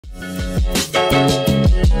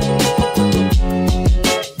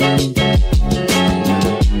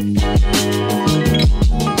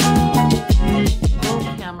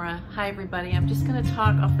Hi everybody, I'm just going to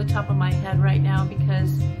talk off the top of my head right now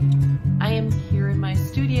because I am here in my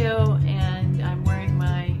studio and I'm wearing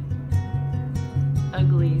my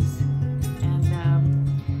uglies, and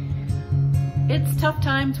it's tough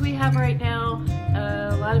times we have right now.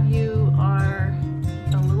 A lot of you are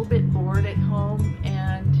a little bit bored at home,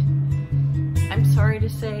 and I'm sorry to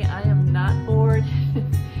say I am not bored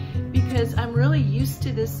because I'm really used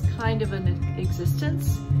to this kind of an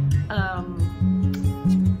existence.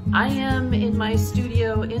 I am in my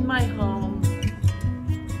studio, in my home,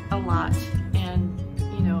 a lot, and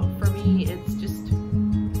you know, for me it's just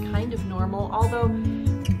kind of normal, although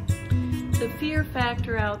the fear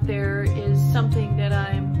factor out there is something that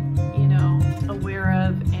I'm, you know, aware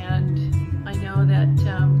of, and I know that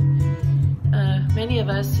many of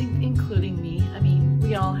us, including me, I mean,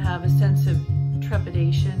 we all have a sense of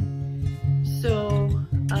trepidation. So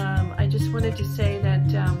I just wanted to say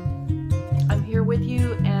that I'm here with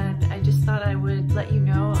you, and I just thought I would let you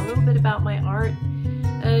know a little bit about my art,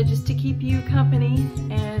 just to keep you company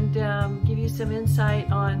and give you some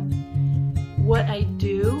insight on what I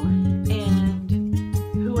do and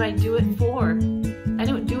who I do it for. I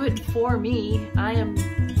don't do it for me. I am,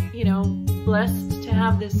 you know, blessed to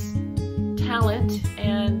have this talent,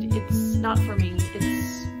 and it's not for me,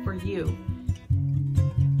 it's for you.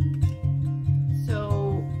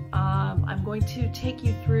 So I'm going to take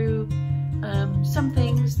you through some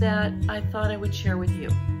things that I thought I would share with you.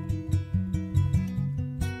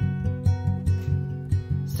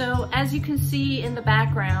 So as you can see in the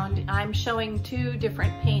background, I'm showing two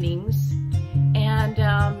different paintings, and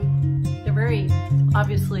they're very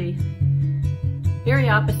obviously very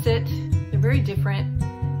opposite. They're very different,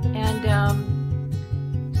 and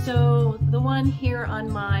so the one here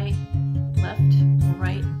on my left or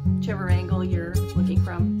right, whichever angle you're looking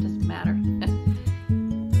from, doesn't matter,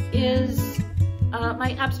 is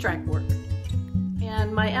my abstract work.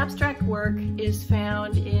 And my abstract work is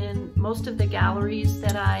found in most of the galleries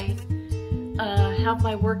that I have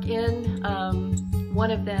my work in. One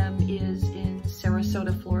of them is in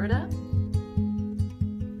Sarasota, Florida.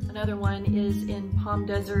 Another one is in Palm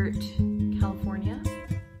Desert, California.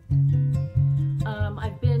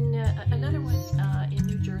 I've been, another one in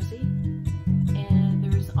New Jersey, and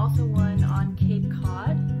there's also one on Cape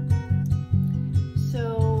Cod.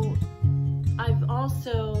 So I've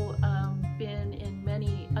also been in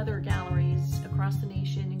many other galleries across the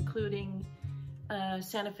nation, including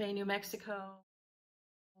Santa Fe, New Mexico,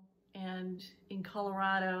 and in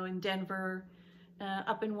Colorado, in Denver,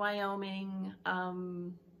 up in Wyoming,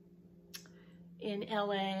 in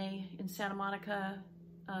LA, in Santa Monica,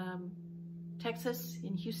 Texas,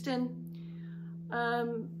 in Houston.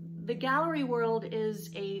 The gallery world is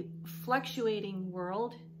a fluctuating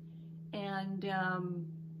world, and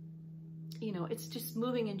you know, it's just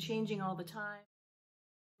moving and changing all the time.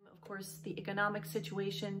 Of course, the economic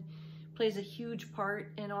situation plays a huge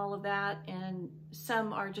part in all of that, and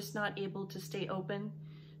some are just not able to stay open.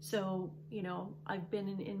 So, you know, I've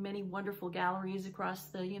been in many wonderful galleries across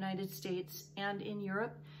the United States and in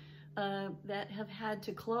Europe that have had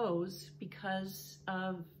to close because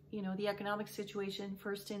of, you know, the economic situation,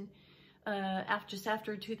 first in just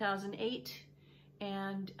after 2008,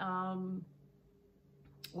 and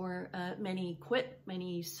many quit,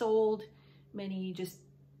 many sold, many just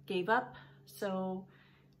gave up. So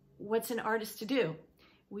what's an artist to do?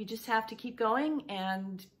 We just have to keep going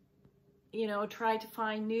and, you know, try to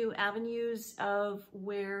find new avenues of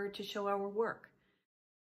where to show our work.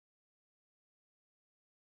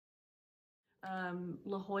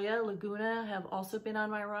 La Jolla, Laguna have also been on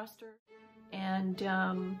my roster, and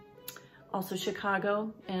also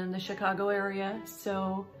Chicago and the Chicago area.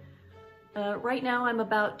 So right now I'm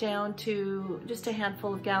about down to just a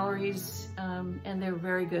handful of galleries, and they're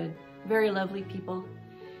very good, very lovely people,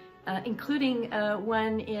 including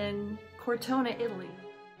one in Cortona, Italy,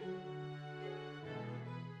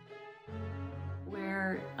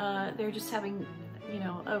 where they're just having, you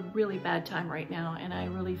know, a really bad time right now, and I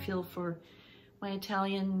really feel for my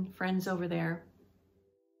Italian friends over there.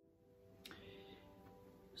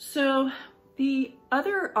 So the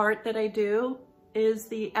other art that I do is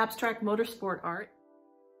the abstract motorsport art.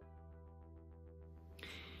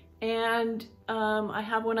 And I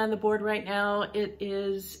have one on the board right now. It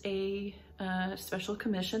is a special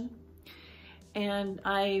commission, and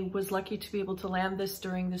I was lucky to be able to land this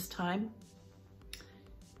during this time.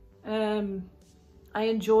 I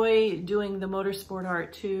enjoy doing the motorsport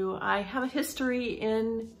art too. I have a history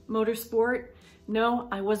in motorsport, no,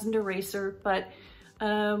 I wasn't a racer, but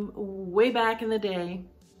way back in the day,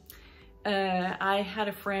 I had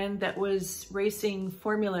a friend that was racing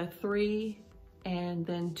Formula 3 and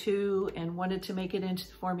then 2 and wanted to make it into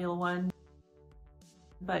Formula 1.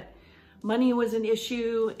 But money was an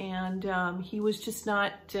issue, and he was just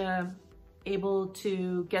not able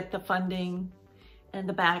to get the funding and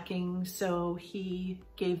the backing, so he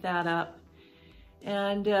gave that up.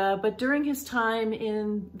 And but during his time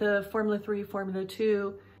in the Formula 3, Formula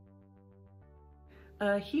 2,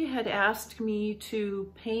 he had asked me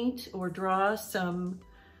to paint or draw some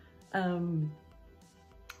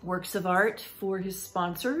works of art for his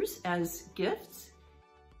sponsors as gifts.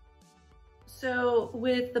 So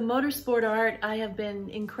with the motorsport art, I have been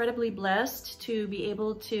incredibly blessed to be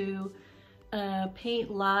able to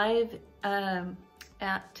paint live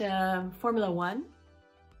at Formula 1.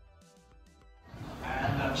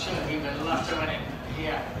 And I'm sure he would love to win it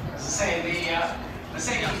here. Say the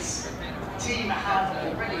Mercedes team have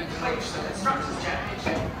already clinched the Constructors'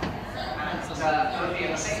 Championship, and it'll be a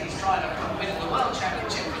Mercedes driver to win the World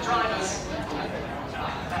Championship for drivers,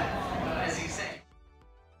 as he said.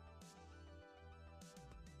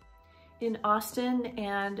 In Austin,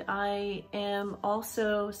 and I am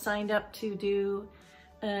also signed up to do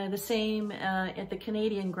the same at the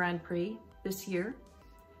Canadian Grand Prix this year.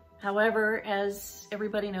 However, as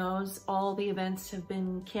everybody knows, all the events have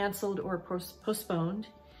been canceled or postponed,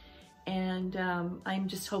 and I'm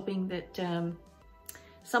just hoping that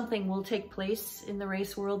something will take place in the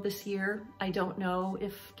race world this year. I don't know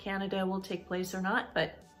if Canada will take place or not,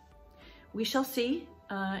 but we shall see,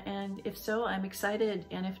 and if so, I'm excited,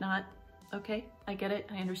 and if not, okay, I get it,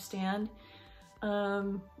 I understand.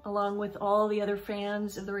 Along with all the other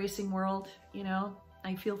fans of the racing world, you know,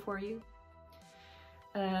 I feel for you.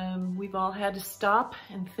 We've all had to stop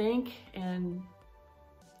and think and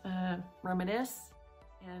reminisce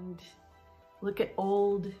and look at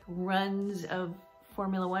old runs of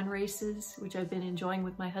Formula 1 races, which I've been enjoying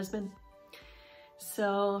with my husband.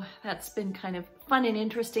 So that's been kind of fun and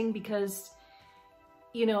interesting because,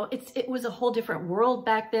 you know, it was a whole different world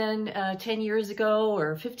back then, 10 years ago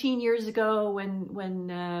or 15 years ago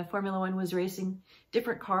when Formula 1 was racing.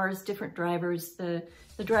 Different cars, different drivers, the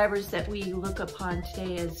drivers that we look upon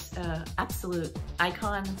today as absolute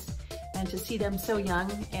icons, and to see them so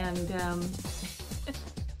young and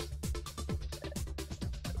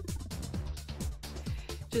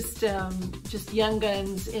just young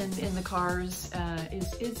guns in the cars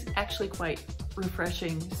is actually quite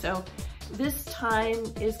refreshing. So this time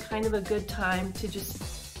is kind of a good time to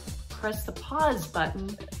just press the pause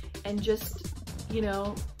button and just, you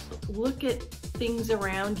know, look at things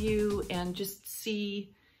around you and just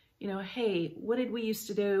see, you know, hey, what did we used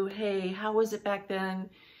to do? Hey, how was it back then?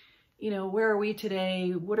 You know, where are we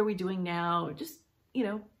today? What are we doing now? Just, you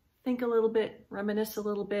know, think a little bit, reminisce a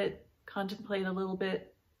little bit, contemplate a little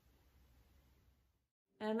bit.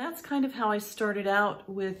 And that's kind of how I started out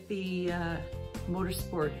with the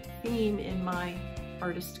motorsport theme in my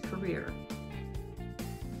artist career.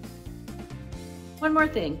 One more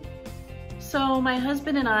thing. So my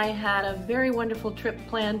husband and I had a very wonderful trip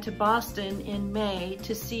planned to Boston in May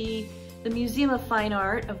to see the Museum of Fine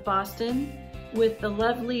Art of Boston with the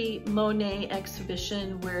lovely Monet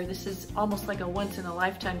exhibition, where this is almost like a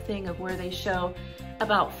once-in-a-lifetime thing of where they show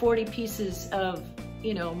about 40 pieces of,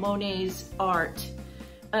 you know, Monet's art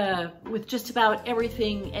with just about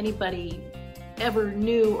everything anybody ever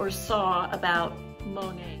knew or saw about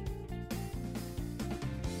Monet.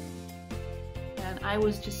 And I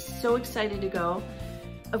was just so excited to go.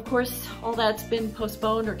 Of course, all that's been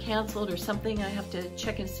postponed or canceled or something. I have to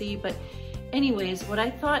check and see. But anyways, what I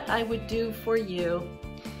thought I would do for you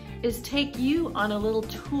is take you on a little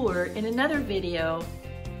tour in another video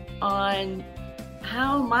on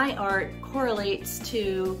how my art correlates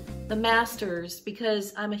to the masters,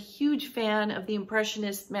 because I'm a huge fan of the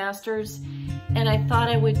Impressionist masters, and I thought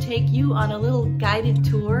I would take you on a little guided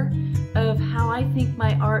tour of how I think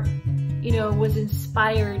my art, you know, was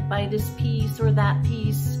inspired by this piece or that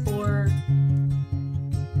piece, or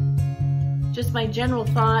just my general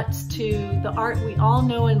thoughts to the art we all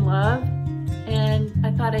know and love. And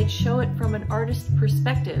I thought I'd show it from an artist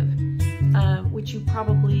perspective, which you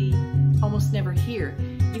probably almost never hear.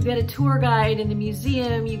 You get a tour guide in the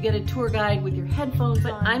museum, you get a tour guide with your headphones,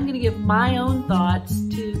 but I'm gonna give my own thoughts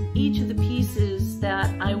to each of the pieces that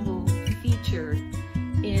I will feature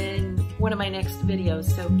in one of my next videos,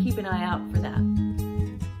 so keep an eye out for that.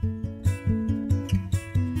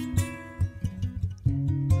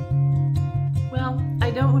 Well,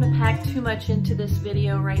 I don't want to pack too much into this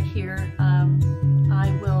video right here.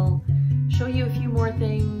 I will show you a few more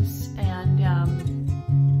things and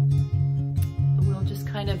we'll just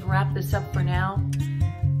kind of wrap this up for now.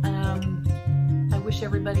 I wish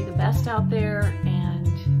everybody the best out there, and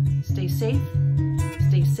stay safe,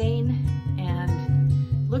 stay sane,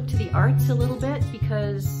 and look to the arts a little bit,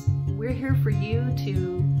 because we're here for you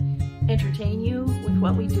to entertain you with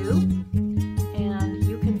what we do. And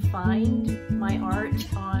you can find my art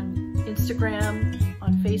on Instagram,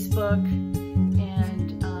 on Facebook,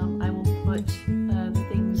 and I will put the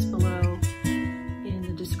things below in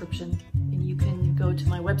the description. And you can go to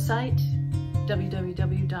my website,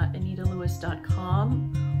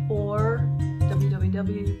 www.anitalewis.com, or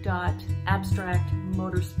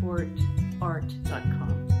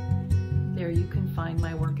www.abstractmotorsportart.com. There you can find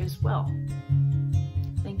my work as well.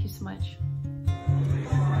 Thank you so much.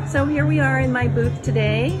 So here we are in my booth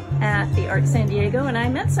today at the Art San Diego, and I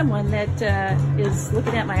met someone that is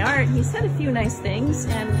looking at my art. He said a few nice things,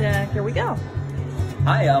 and here we go.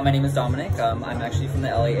 Hi, my name is Dominic. I'm actually from the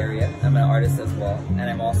LA area. I'm an artist as well, and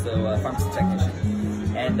I'm also a pharmacy technician.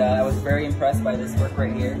 And I was very impressed by this work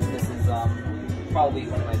right here. This is probably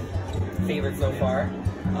one of my favorites so far.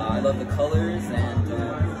 I love the colors, and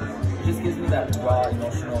it just gives me that raw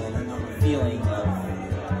emotional feeling of,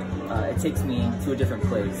 it takes me to a different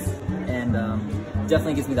place, and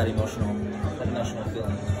definitely gives me that emotional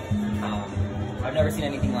feeling. I've never seen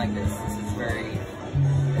anything like this. This is very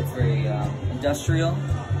industrial,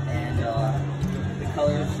 and the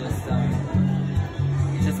colors just,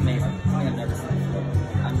 it's just amazing. Something I've never seen before.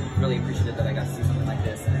 I'm really appreciative that I got to see something like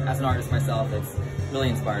this. And as an artist myself, it's really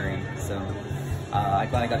inspiring. So I'm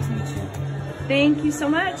glad I got to meet you. Thank you so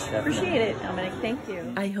much. Definitely. Appreciate it, Dominic. Thank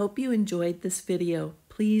you. I hope you enjoyed this video.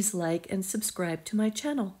 Please like and subscribe to my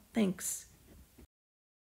channel. Thanks.